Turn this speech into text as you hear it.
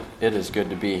It is good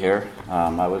to be here.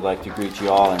 I would like to greet you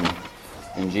all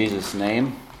in Jesus'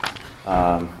 name.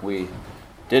 We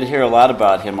did hear a lot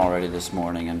about him already this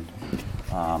morning,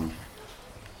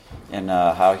 and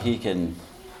how he can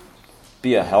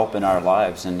be a help in our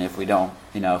lives. And if we don't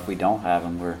have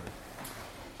him, we're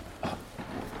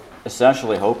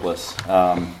essentially hopeless.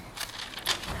 But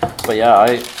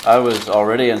yeah, I was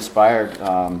already inspired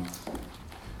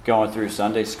going through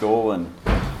Sunday school, and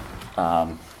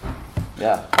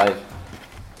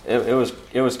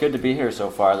it was good to be here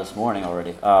so far this morning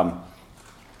already.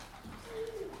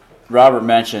 Robert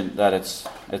mentioned that it's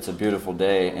a beautiful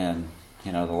day, and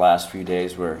the last few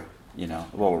days were a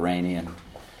little rainy,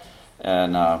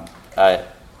 and the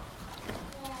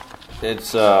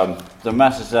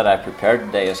message that I prepared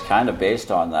today is kind of based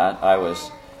on that.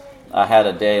 I had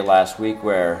a day last week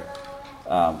where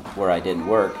I didn't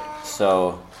work,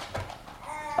 so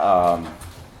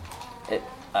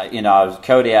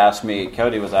Cody asked me.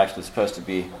 Cody was actually supposed to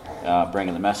be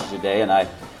bringing the message today, and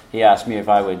he asked me if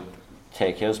I would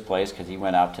take his place because he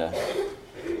went out to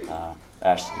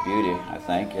Ashley Beauty, I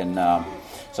think. And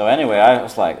so anyway, I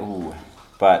was like, ooh,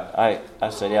 but I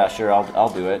said, yeah, sure,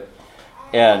 I'll do it.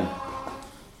 And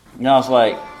it's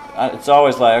like it's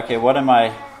always like, okay, what am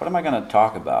I going to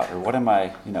talk about, or what am I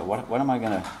what am I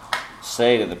going to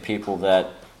say to the people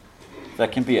that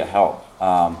can be a help?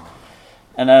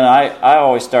 And then I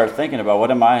always start thinking about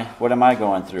what am I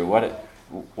going through?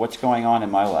 What's going on in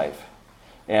my life?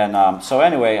 And so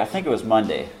anyway, I think it was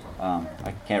Monday.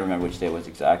 I can't remember which day it was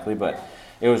exactly, but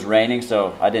it was raining,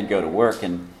 so I didn't go to work.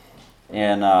 And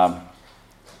I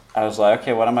was like,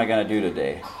 okay, what am I going to do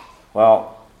today?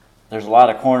 Well, there's a lot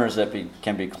of corners that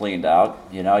can be cleaned out.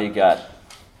 You got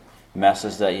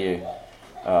messes that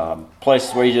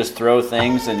places where you just throw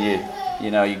things, and you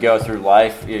go through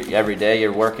life every day.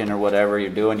 You're working or whatever you're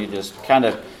doing. You just kind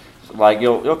of like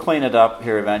you'll clean it up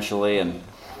here eventually. And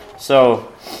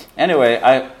so anyway,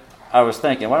 I was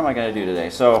thinking, what am I going to do today?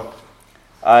 So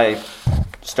I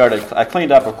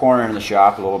cleaned up a corner in the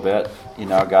shop a little bit.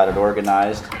 Got it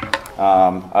organized.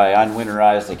 I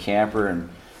unwinterized the camper, and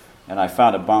I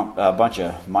found a bunch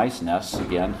of mice nests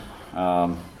again.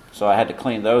 So I had to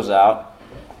clean those out,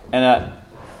 and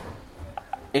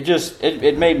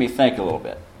it made me think a little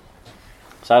bit.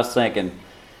 So I was thinking,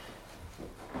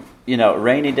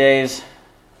 rainy days,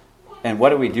 and what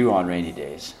do we do on rainy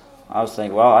days? I was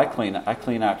thinking, well, I clean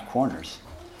out the corners.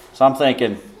 So I'm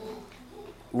thinking,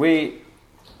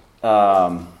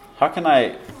 how can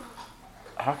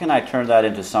I turn that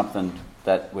into something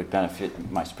that would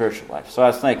benefit my spiritual life? So I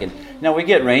was thinking, we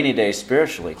get rainy days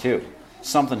spiritually too.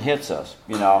 Something hits us,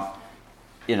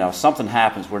 something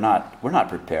happens. We're not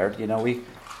prepared.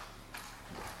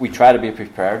 We try to be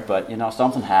prepared, but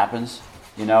something happens.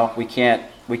 We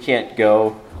can't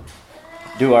go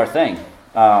do our thing.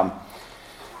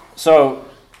 So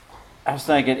I was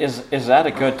thinking, is that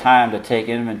a good time to take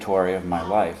inventory of my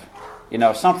life?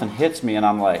 If something hits me and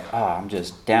I'm like, I'm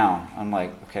just down. I'm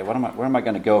like, okay, where am I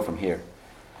going to go from here?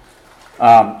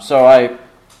 So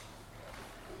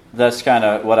that's kind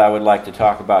of what I would like to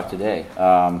talk about today,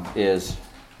 is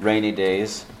rainy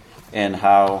days and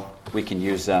how we can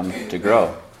use them to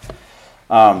grow.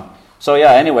 So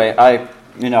yeah, anyway, I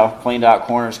cleaned out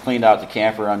corners, cleaned out the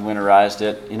camper, unwinterized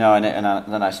it, and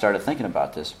then I started thinking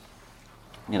about this.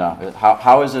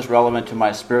 How is this relevant to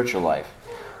my spiritual life?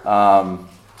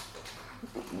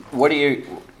 What do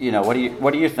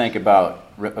you think about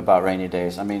rainy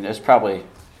days? I mean,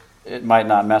 it might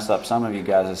not mess up some of you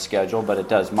guys' schedule, but it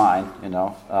does mine, and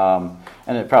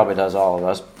it probably does all of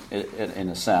us in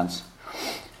a sense.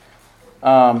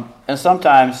 And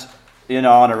sometimes,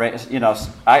 on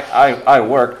I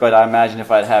worked, but I imagine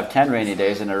if I'd have 10 rainy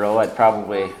days in a row, I'd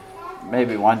probably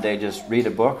maybe one day just read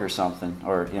a book or something,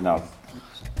 or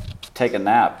take a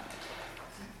nap.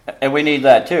 And we need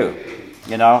that too.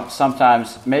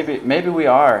 Sometimes maybe we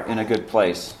are in a good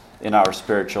place in our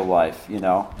spiritual life,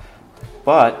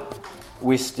 but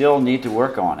we still need to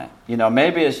work on it.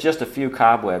 Maybe it's just a few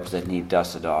cobwebs that need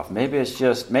dusted off. Maybe it's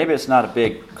not a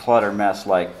big clutter mess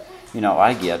like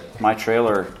I get my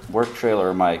work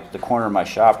trailer, the corner of my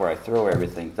shop where I throw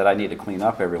everything that I need to clean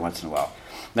up every once in a while.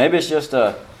 Maybe it's just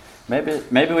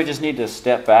maybe we just need to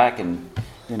step back and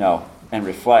and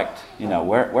reflect.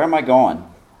 Where am I going?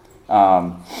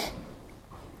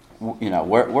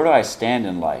 Where do I stand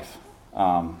in life?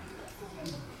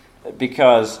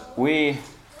 Because we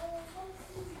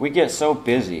get so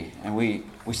busy and we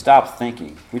stop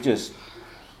thinking. We just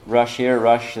rush here,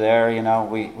 rush there.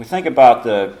 We think about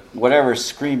whatever's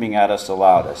screaming at us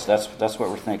aloud us. That's what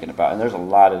we're thinking about, and there's a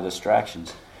lot of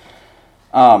distractions.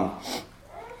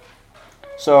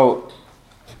 So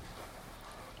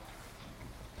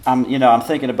I'm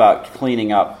thinking about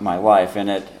cleaning up my life, and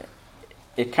I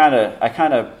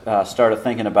kind of started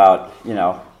thinking about,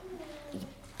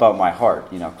 about my heart,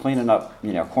 cleaning up,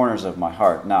 corners of my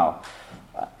heart. Now,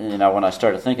 when I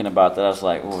started thinking about that, I was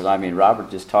like, well, Robert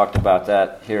just talked about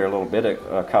that here a little bit,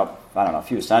 a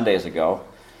few Sundays ago,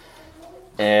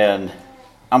 and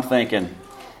I'm thinking,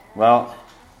 well,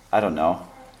 I don't know.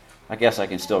 I guess I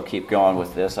can still keep going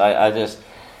with this.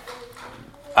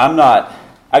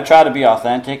 I try to be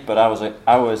authentic, but I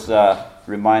was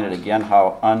reminded again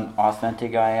how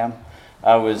unauthentic I am.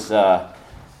 I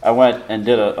went and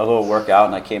did a little workout,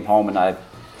 and I came home and I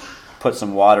put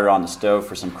some water on the stove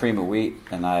for some cream of wheat,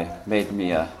 and I made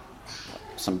me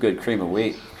some good cream of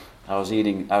wheat. I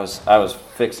was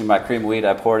fixing my cream of wheat.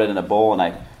 I poured it in a bowl, and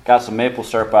I got some maple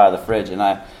syrup out of the fridge, and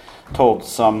I told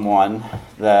someone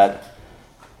that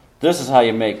this is how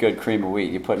you make good cream of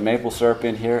wheat. You put maple syrup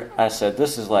in here. I said,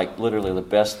 this is like literally the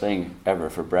best thing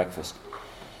ever for breakfast.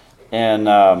 And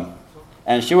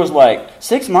she was like,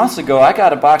 6 months ago I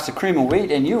got a box of cream of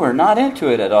wheat and you were not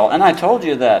into it at all. And I told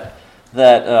you that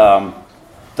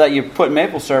you put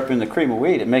maple syrup in the cream of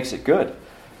wheat, it makes it good.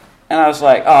 And I was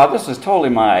like, oh, this is totally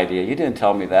my idea. You didn't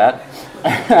tell me that.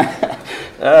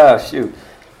 Oh, shoot.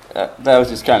 That was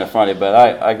just kind of funny, but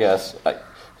I guess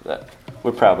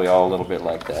we're probably all a little bit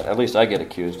like that. At least I get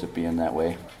accused of being that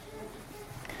way.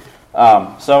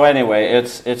 So anyway,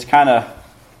 it's kind of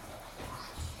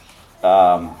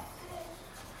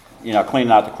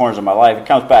cleaning out the corners of my life. It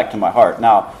comes back to my heart.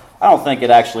 Now, I don't think it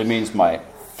actually means my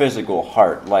physical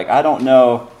heart. Like I don't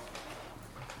know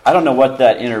what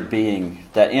that inner being,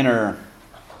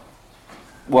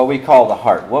 what we call the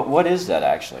heart. What is that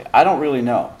actually? I don't really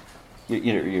know.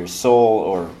 Your soul,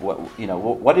 or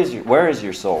where is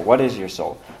your soul? What is your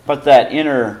soul? But that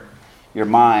inner, your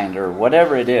mind, or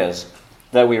whatever it is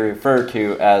that we refer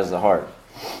to as the heart,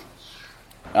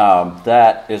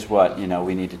 that is what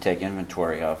we need to take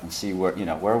inventory of and see where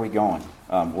are we going?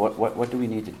 What do we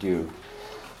need to do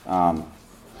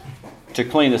to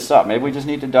clean this up? Maybe we just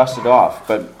need to dust it off,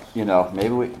 but maybe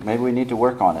we need to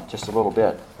work on it just a little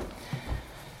bit.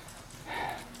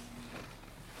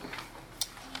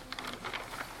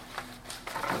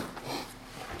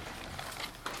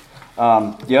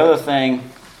 The other thing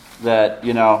that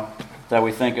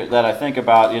that I think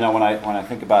about when I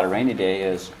think about a rainy day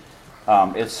is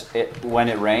when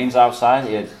it rains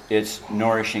outside, it's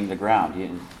nourishing the ground.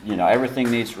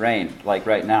 Everything needs rain. Like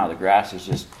right now, the grass is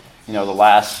just the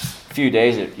last few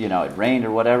days it rained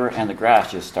or whatever, and the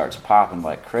grass just starts popping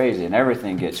like crazy, and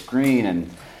everything gets green, and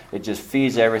it just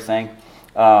feeds everything.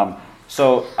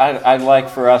 So I'd like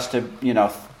for us to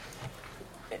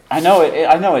I know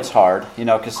it's hard,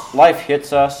 because life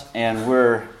hits us, and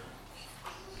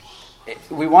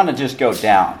we want to just go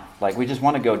down. Like we just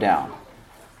want to go down.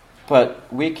 But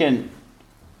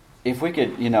if we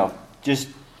could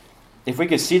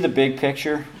see the big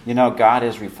picture, God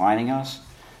is refining us.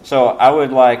 So I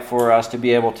would like for us to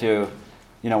be able to,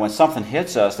 when something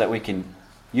hits us, that we can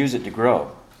use it to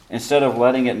grow, instead of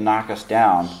letting it knock us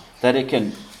down. That it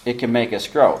can make us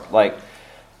grow. Like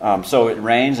so, it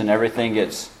rains and everything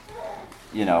gets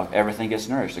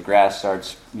nourished. The grass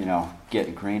starts,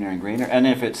 getting greener and greener. And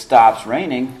if it stops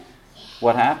raining,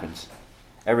 what happens?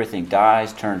 Everything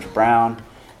dies, turns brown.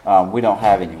 We don't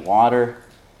have any water.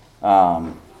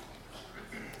 No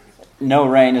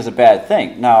rain is a bad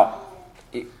thing. Now,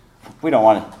 we don't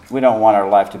want our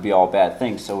life to be all bad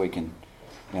things, so we can,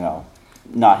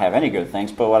 not have any good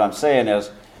things. But what I'm saying is,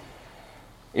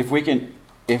 if we can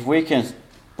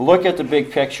look at the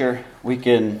big picture, we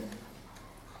can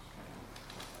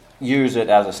use it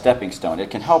as a stepping stone. It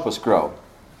can help us grow.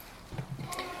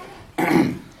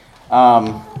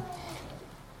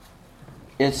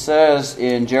 It says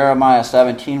in Jeremiah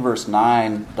 17, verse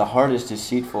 9, the heart is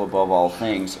deceitful above all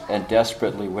things and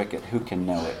desperately wicked. Who can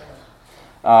know it?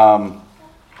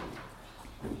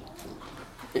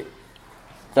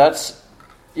 That's,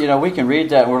 we can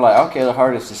read that and we're like, okay, the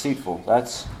heart is deceitful.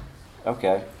 That's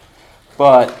okay.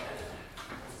 But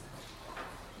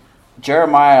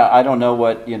Jeremiah, I don't know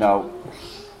what,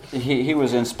 he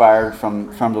was inspired from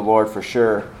the Lord for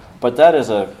sure, but that's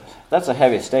a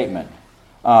heavy statement.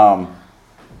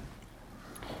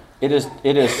 It is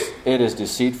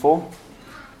deceitful.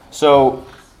 So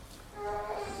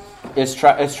it's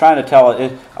trying to tell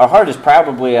it. Our heart is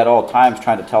probably at all times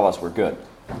trying to tell us we're good.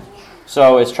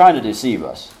 So it's trying to deceive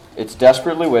us. It's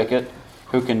desperately wicked.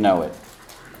 Who can know it?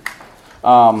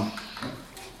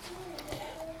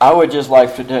 I would just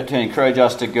like to encourage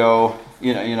us to go,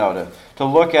 to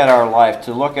look at our life,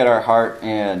 to look at our heart,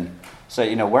 and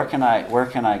say, where can I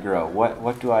grow?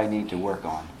 What do I need to work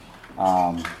on?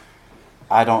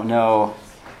 I don't know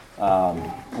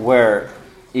where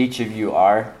each of you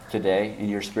are today in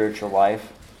your spiritual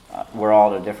life. We're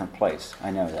all at a different place.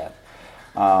 I know that.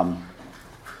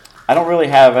 I don't really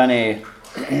have any.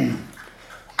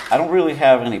 I don't really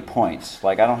have any points.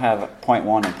 Like I don't have point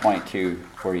 1 and point 2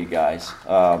 for you guys.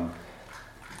 I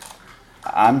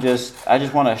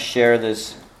just want to share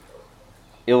this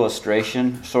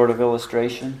sort of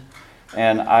illustration,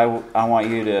 and I want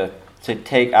you to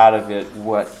take out of it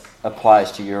what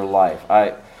applies to your life.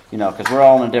 Because we're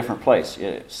all in a different place.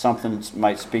 Something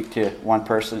might speak to one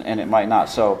person and it might not.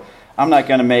 So I'm not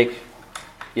going to make,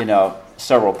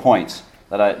 several points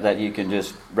that you can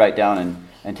just write down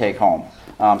and take home.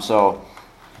 So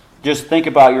just think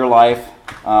about your life.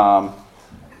 I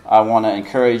want to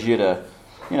encourage you to,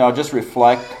 just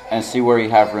reflect and see where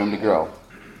you have room to grow.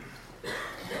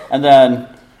 And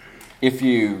then if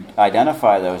you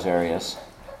identify those areas,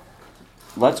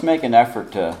 let's make an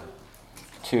effort to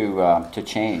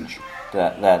change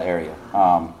that area,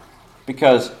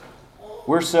 because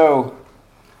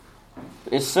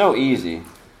it's so easy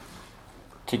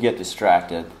to get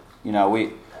distracted.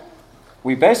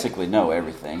 We basically know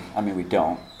everything. I mean, we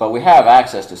don't, but we have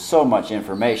access to so much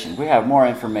information. We have more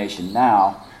information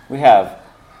now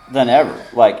than ever.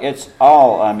 Like it's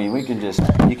all. I mean, you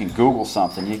can Google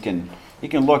something. You can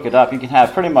look it up. You can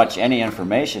have pretty much any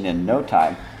information in no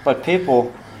time. But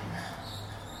people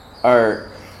are.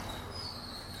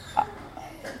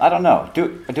 I don't know.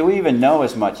 Do we even know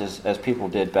as much as people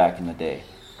did back in the day?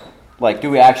 Like,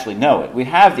 do we actually know it? We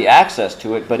have the access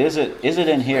to it, but is it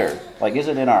in here? Like, is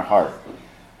it in our heart?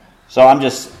 So I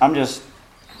just want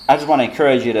to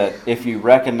encourage you to, if you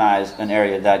recognize an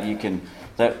area that you can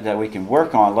that we can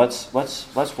work on, let's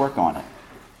work on it.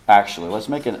 Actually, let's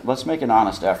make an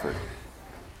honest effort.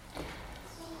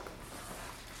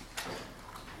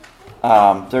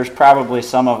 There's probably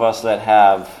some of us that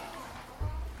have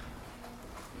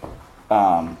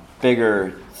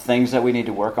bigger things that we need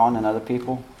to work on than other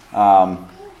people. I'm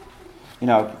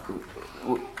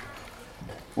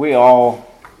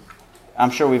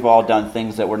sure we've all done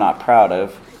things that we're not proud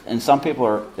of, and some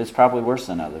people it's probably worse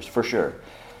than others, for sure.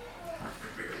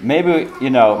 Maybe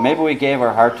we gave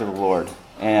our heart to the Lord,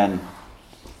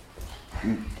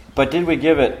 but did we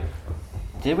give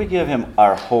Him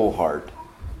our whole heart?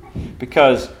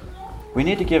 Because we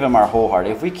need to give Him our whole heart.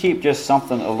 If we keep just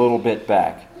something a little bit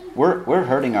back, we're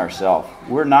hurting ourselves.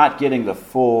 We're not getting that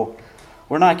full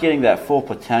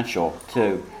potential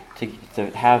to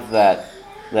have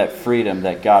that freedom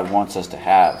that God wants us to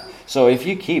have. So if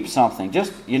you keep something,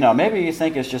 just maybe you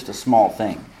think it's just a small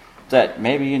thing, that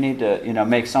maybe you need to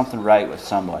make something right with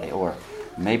somebody, or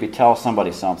maybe tell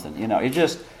somebody something. You're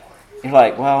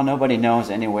like, well, nobody knows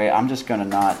anyway. I'm just going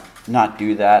to not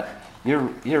do that.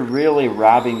 You're really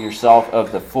robbing yourself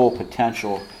of the full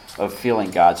potential of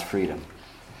feeling God's freedom.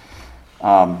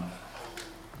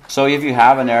 So if you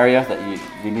have an area that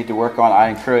you need to work on, I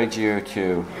encourage you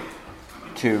to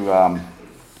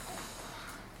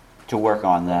work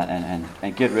on that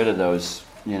and get rid of those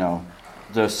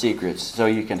secrets, so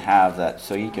you can have that,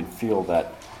 so you can feel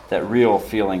that real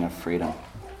feeling of freedom.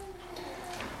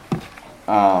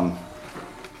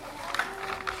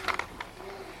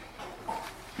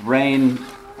 Rain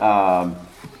can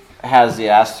have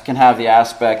the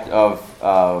aspect of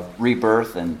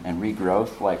rebirth and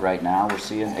regrowth. Like right now, we're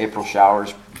seeing April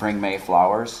showers bring May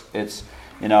flowers. It's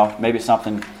maybe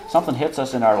something hits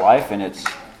us in our life, and it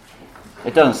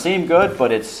doesn't seem good,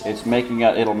 but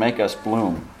it'll make us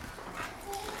bloom.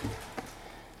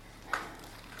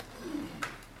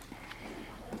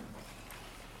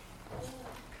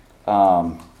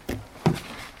 A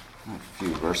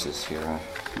few verses here I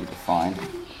need to find.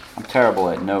 I'm terrible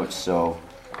at notes, so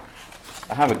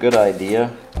I have a good idea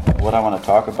what I want to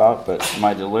talk about, but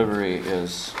my delivery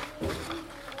is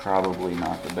probably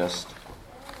not the best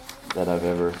that I've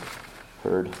ever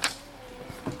heard.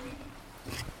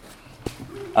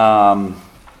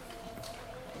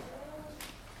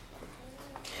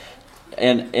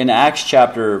 In Acts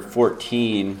chapter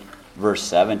 14, verse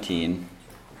 17,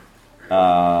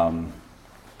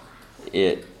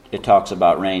 it talks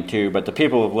about rain too. But the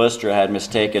people of Lystra had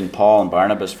mistaken Paul and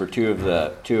Barnabas for two of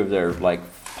their like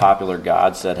popular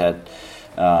gods that had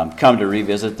come to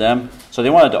revisit them. So they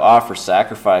wanted to offer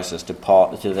sacrifices to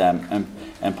them,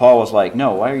 and Paul was like,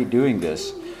 "No, why are you doing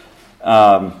this?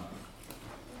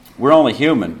 We're only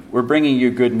human. We're bringing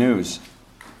you good news,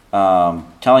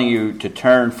 telling you to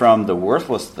turn from the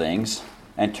worthless things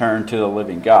and turn to the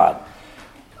living God,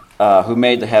 who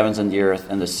made the heavens and the earth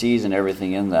and the seas and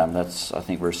everything in them." That's, I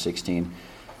think, verse 16.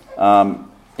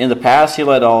 In the past, He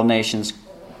let all nations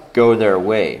go their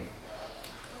way.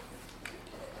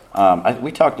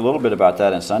 We talked a little bit about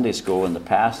that in Sunday school. In the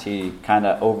past, he kind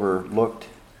of overlooked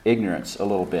ignorance a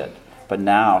little bit, but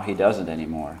now he doesn't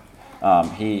anymore.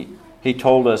 He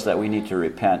told us that we need to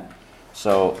repent.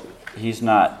 So he's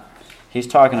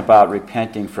talking about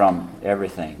repenting from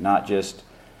everything, not just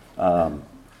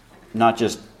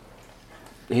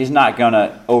he's not going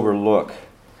to overlook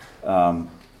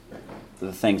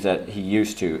the things that he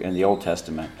used to in the Old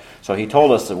Testament. So he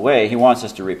told us the way. He wants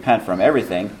us to repent from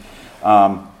everything,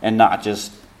 and not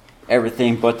just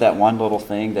everything but that one little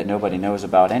thing that nobody knows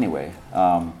about anyway.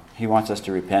 He wants us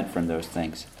to repent from those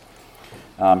things.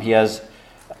 He has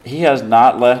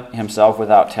not left himself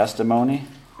without testimony.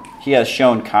 He has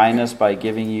shown kindness by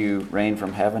giving you rain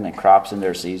from heaven and crops in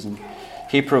their season.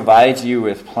 He provides you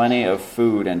with plenty of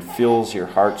food and fills your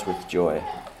hearts with joy.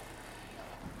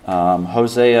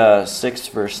 Hosea 6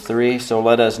 verse 3. So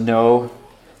let us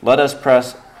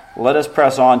press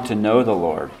on to know the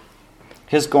Lord.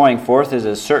 His going forth is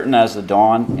as certain as the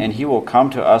dawn, and he will come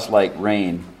to us like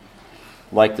rain,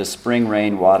 like the spring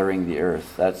rain watering the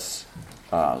earth. That's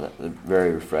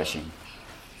very refreshing.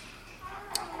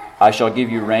 I shall give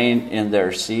you rain in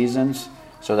their seasons,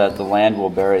 so that the land will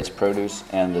bear its produce,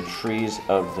 and the trees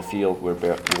of the field will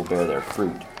bear their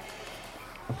fruit.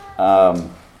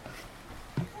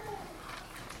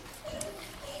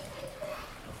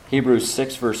 Hebrews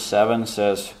 6 verse 7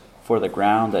 says, for the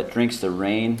ground that drinks the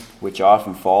rain which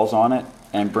often falls on it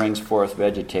and brings forth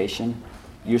vegetation,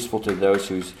 useful to those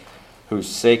whose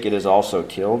sake it is also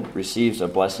tilled, receives a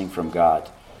blessing from God.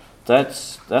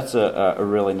 That's a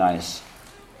really nice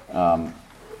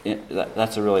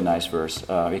that's a really nice verse.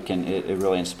 It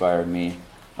really inspired me.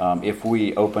 If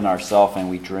we open ourselves and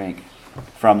we drink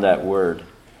from that word,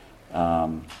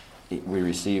 we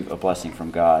receive a blessing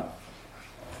from God.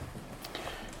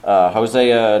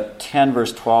 Hosea 10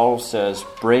 verse 12 says,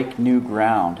 break new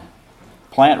ground,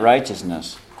 plant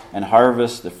righteousness, and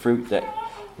harvest the fruit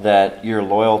that your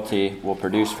loyalty will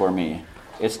produce for me.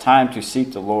 It's time to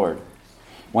seek the Lord.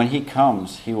 When he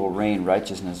comes, he will rain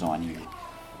righteousness on you.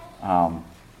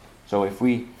 So if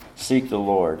we seek the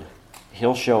Lord,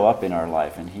 he'll show up in our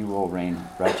life and he will rain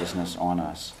righteousness on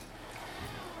us.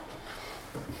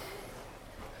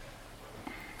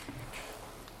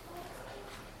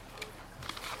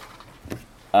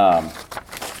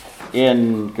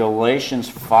 In Galatians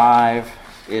 5,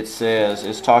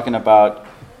 it's talking about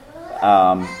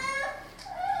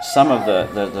some of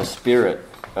the spirit,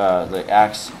 the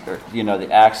acts, the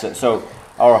acts. So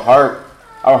our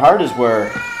heart is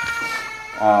where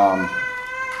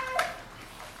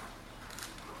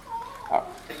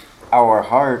our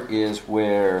heart is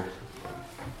where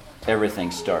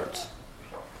everything starts.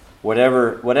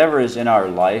 Whatever is in our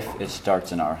life, it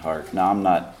starts in our heart.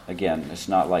 Now, it's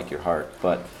not like your heart,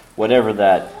 but whatever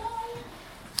that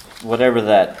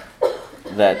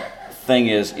thing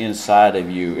is inside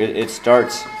of you, it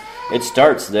starts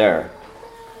there.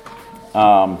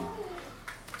 I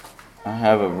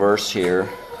have a verse here.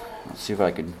 Let's see if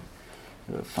I could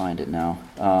find it now.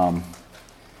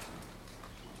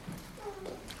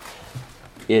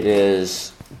 It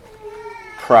is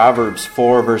Proverbs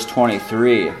 4 verse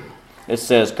 23. It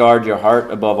says, guard your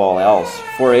heart above all else,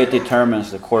 for it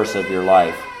determines the course of your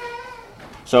life.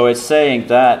 So it's saying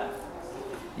that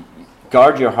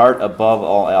guard your heart above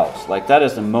all else. Like, that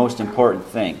is the most important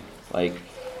thing. Like,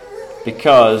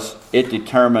 because it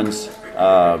determines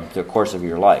the course of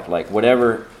your life. Like,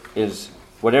 whatever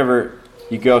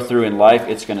you go through in life,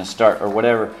 it's going to start, or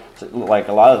whatever. Like,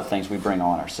 a lot of the things we bring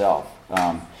on ourselves.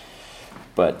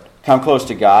 But come close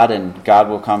to God, and God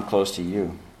will come close to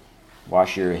you.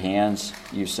 Wash your hands,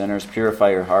 you sinners.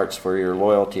 Purify your hearts, for your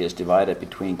loyalty is divided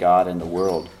between God and the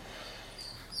world.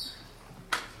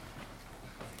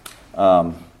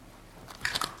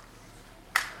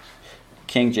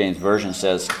 King James Version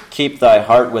says, keep thy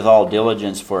heart with all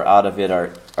diligence, for out of it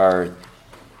are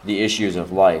the issues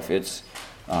of life. It's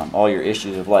all your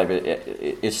issues of life.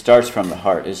 It starts from the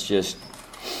heart. It's just,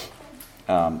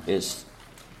 that's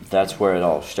where it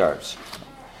all starts.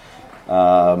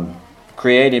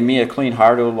 Create in me a clean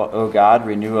heart, O God.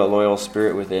 Renew a loyal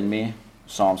spirit within me.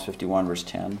 Psalms 51, verse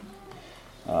 10.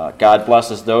 God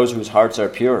blesses those whose hearts are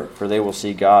pure, for they will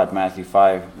see God. Matthew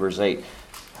 5, verse 8.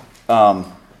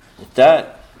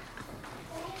 That's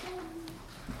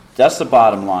the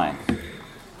bottom line.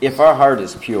 If our heart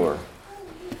is pure,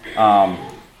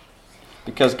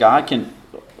 because God can...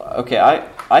 Okay,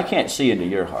 I can't see into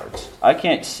your hearts. I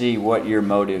can't see what your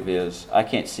motive is. I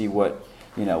can't see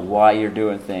why you're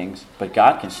doing things, but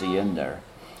God can see in there.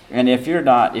 And if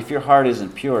your heart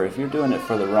isn't pure, if you're doing it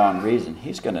for the wrong reason,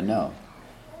 He's going to know.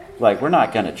 Like, we're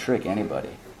not going to trick anybody.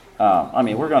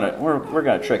 We're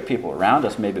gonna trick people around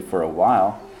us maybe for a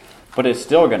while, but it's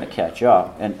still going to catch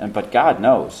up. But God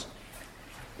knows.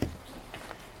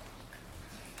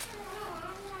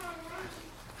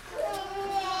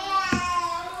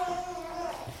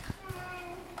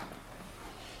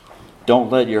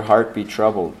 Don't let your heart be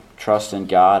troubled. Trust in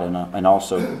God and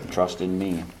also trust in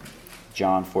me.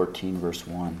 John 14, verse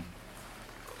 1.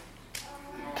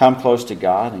 Come close to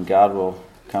God, and God will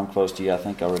come close to you. I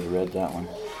think I already read that one.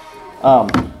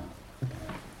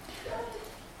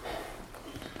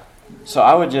 So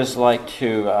I would just like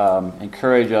to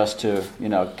encourage us to,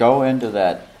 go into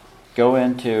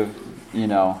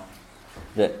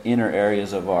the inner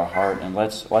areas of our heart, and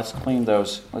let's clean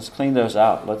those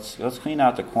out. Let's clean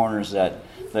out the corners that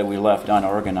we left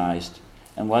unorganized,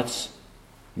 and let's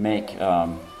be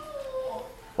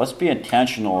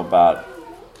intentional about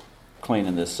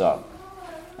cleaning this up.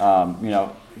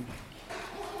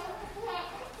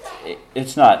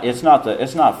 It's not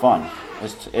fun.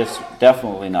 It's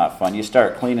definitely not fun. You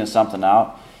start cleaning something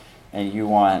out, and you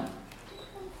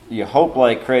hope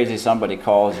like crazy somebody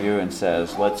calls you and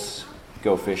says, "Let's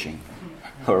go fishing,"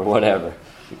 or whatever,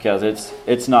 because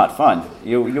it's not fun.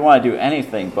 You want to do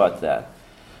anything but that,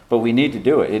 but we need to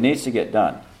do it. It needs to get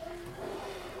done.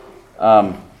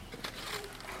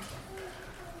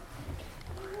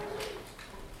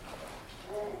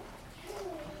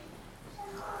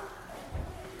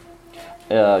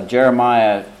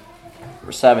 Jeremiah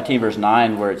 17 verse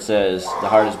 9, where it says, "The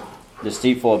heart is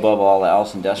deceitful above all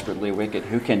else and desperately wicked.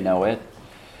 Who can know it?"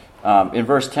 In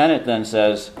verse 10 it then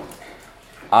says,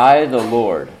 "I, the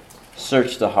Lord,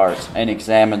 search the hearts and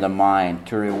examine the mind,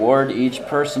 to reward each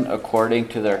person according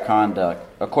to their conduct,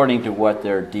 according to what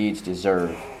their deeds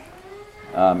deserve."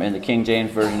 In the King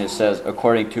James Version it says,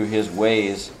 "according to his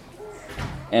ways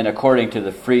and according to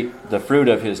the fruit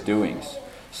of his doings."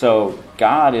 So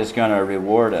God is going to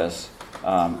reward us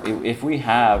if we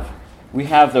have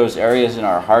those areas in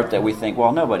our heart that we think,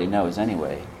 well, nobody knows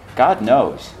anyway. God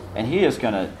knows, and He is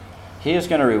going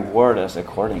to reward us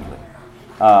accordingly.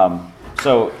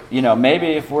 So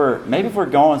maybe if we're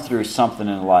going through something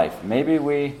in life, maybe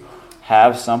we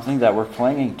have something that we're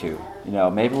clinging to.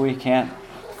 Maybe we can't.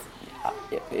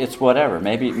 It's whatever.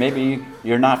 Maybe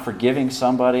you're not forgiving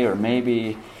somebody, or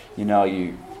maybe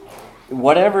you.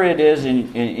 Whatever it is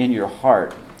in your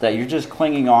heart that you're just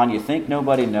clinging on, you think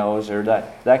nobody knows, or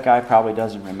that guy probably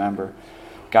doesn't remember,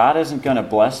 God isn't going to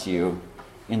bless you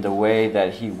in the way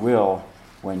that He will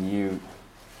when you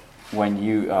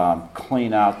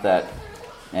clean out that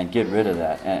and get rid of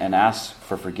that and ask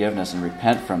for forgiveness and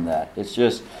repent from that. It's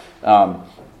just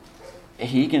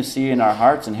He can see in our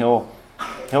hearts, and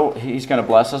He's going to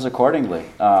bless us accordingly.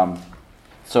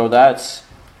 So that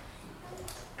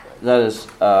is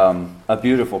a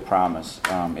beautiful promise.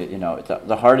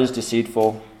 The heart is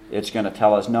deceitful. It's going to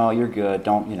tell us, "No, you're good.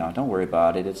 Don't worry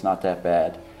about it. It's not that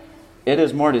bad." It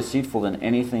is more deceitful than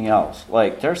anything else.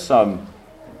 Like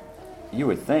you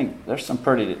would think there's some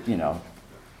pretty,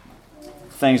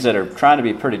 things that are trying to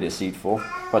be pretty deceitful,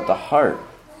 but the heart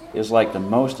is like the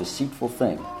most deceitful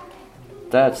thing.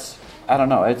 I don't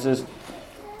know. It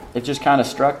just kind of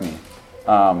struck me.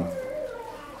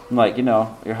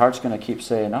 Your heart's going to keep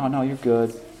saying, "Oh, no, you're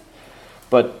good."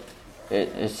 But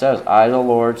it says, "I, the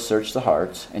Lord, search the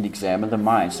hearts and examine the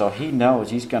mind." So He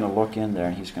knows. He's going to look in there,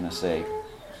 and He's going to say,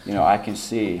 "I can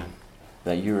see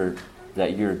that your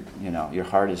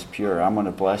heart is pure. I'm going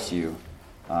to bless you.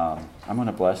 I'm going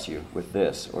to bless you with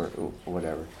this," or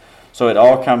whatever. So it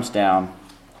all comes down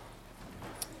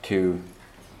to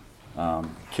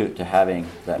having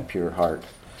that pure heart.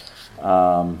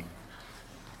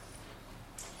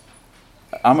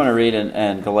 I'm going to read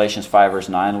in Galatians 5 verse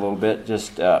 9 a little bit.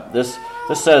 Just this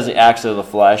says the acts of the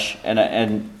flesh, and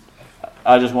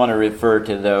I just want to refer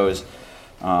to those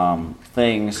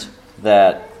things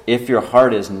that if your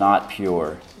heart is not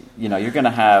pure, you're going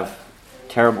to have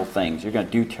terrible things. You're going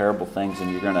to do terrible things,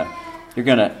 and you're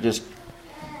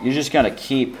just going to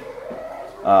keep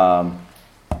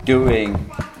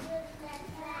doing.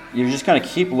 You're just going to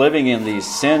keep living in these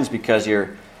sins because you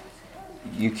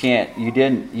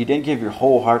didn't give your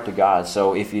whole heart to God.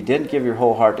 So if you didn't give your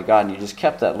whole heart to God and you just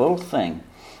kept that little thing,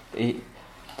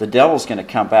 the devil's going to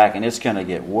come back, and it's going to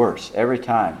get worse every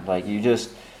time. Like you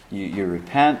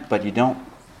repent, but you don't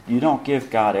give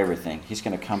God everything. He's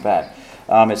going to come back.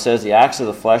 It says the acts of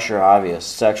the flesh are obvious: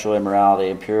 sexual immorality,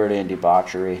 impurity and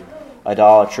debauchery,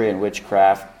 idolatry and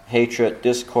witchcraft, hatred,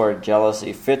 discord,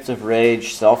 jealousy, fits of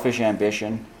rage, selfish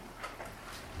ambition,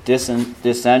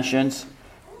 dissensions,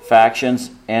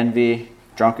 factions, envy,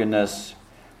 drunkenness,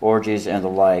 orgies, and the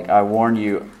like. I warn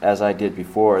you, as I did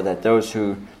before, that those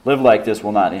who live like this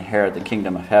will not inherit the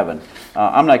kingdom of heaven.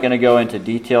 I'm not going to go into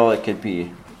detail. It could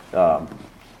be, a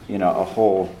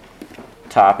whole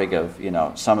topic of,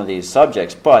 some of these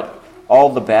subjects, but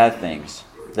all the bad things,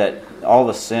 all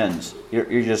the sins,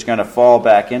 you're just going to fall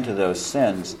back into those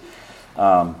sins.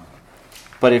 But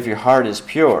if your heart is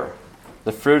pure,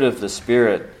 the fruit of the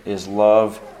Spirit is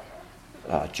love,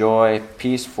 joy,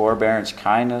 peace, forbearance,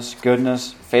 kindness,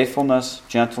 goodness, faithfulness,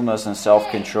 gentleness, and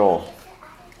self-control.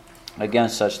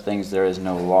 Against such things there is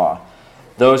no law.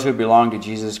 Those who belong to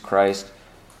Christ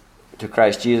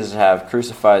Jesus have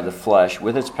crucified the flesh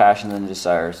with its passions and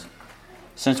desires.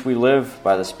 Since we live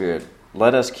by the Spirit,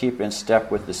 let us keep in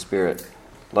step with the Spirit.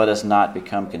 Let us not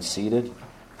become conceited,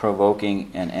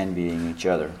 provoking and envying each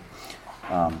other.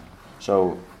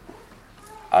 So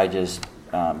I just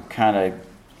kind of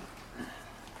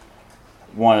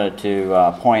wanted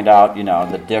to point out,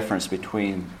 the difference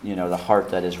between, the heart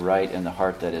that is right and the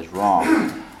heart that is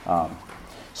wrong. I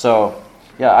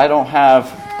don't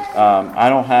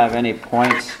have any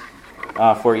points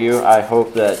for you. I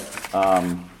hope that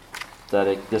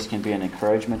this can be an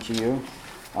encouragement to you.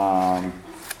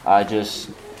 I just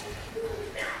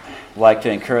like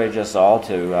to encourage us all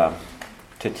to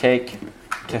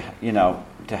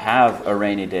have a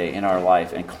rainy day in our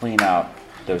life and clean out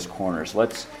those corners.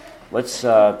 Let's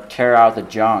tear out the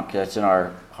junk that's in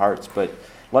our hearts, but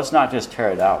let's not just tear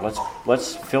it out.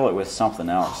 Let's fill it with something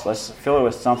else. Let's fill it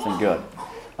with something good.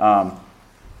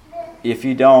 If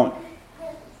you don't,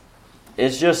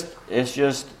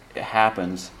 it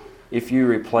happens. If you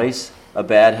replace a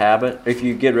bad habit, if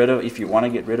you want to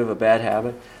get rid of a bad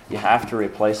habit, you have to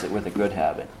replace it with a good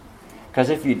habit. Because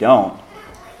if you don't,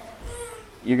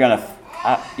 you're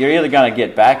either going to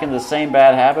get back into the same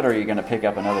bad habit, or you're going to pick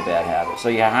up another bad habit. So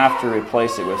you have to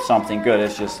replace it with something good.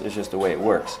 It's just the way it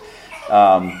works.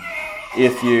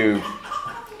 If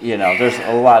there's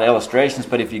a lot of illustrations,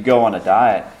 but if you go on a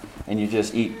diet and you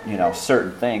just eat,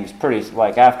 certain things,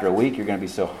 like after a week, you're going to be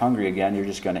so hungry again, you're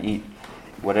just going to eat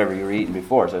whatever you were eating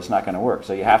before. So it's not going to work.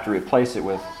 So you have to replace it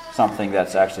with something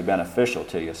that's actually beneficial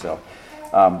to you. So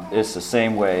it's the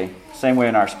same way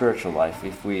in our spiritual life.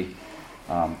 If we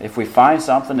find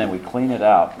something and we clean it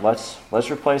out, let's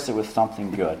replace it with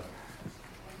something good.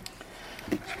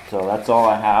 So that's all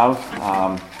I have.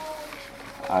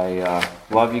 I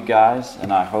love you guys,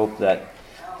 and I hope that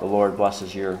the Lord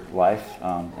blesses your life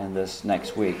in this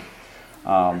next week.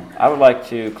 I would like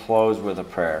to close with a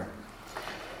prayer.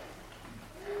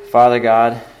 Father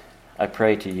God, I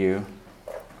pray to you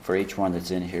for each one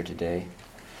that's in here today.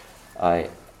 I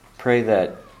pray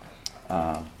that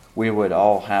we would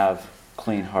all have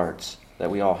clean hearts, that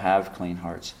we all have clean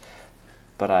hearts.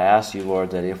 But I ask you,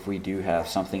 Lord, that if we do have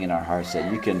something in our hearts,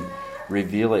 that you can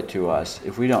reveal it to us.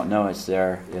 If we don't know it's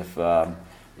there,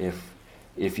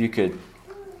 if you could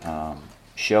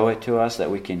show it to us,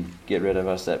 that we can get rid of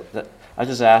us. That I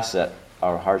just ask that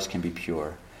our hearts can be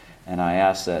pure, and I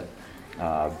ask that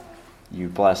you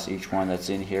bless each one that's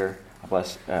in here.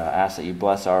 Ask that you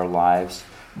bless our lives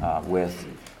with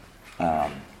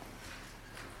a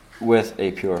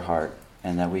pure heart,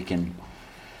 and that we can,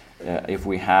 if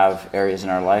we have areas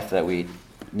in our life that we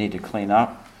need to clean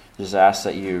up, just ask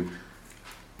that you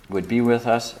would be with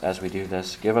us as we do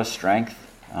this. Give us strength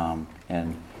and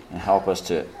help us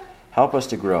to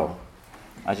grow.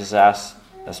 I just ask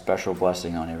a special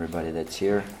blessing on everybody that's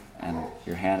here, and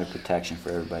your hand of protection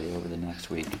for everybody over the next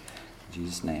week. In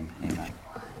Jesus' name, amen.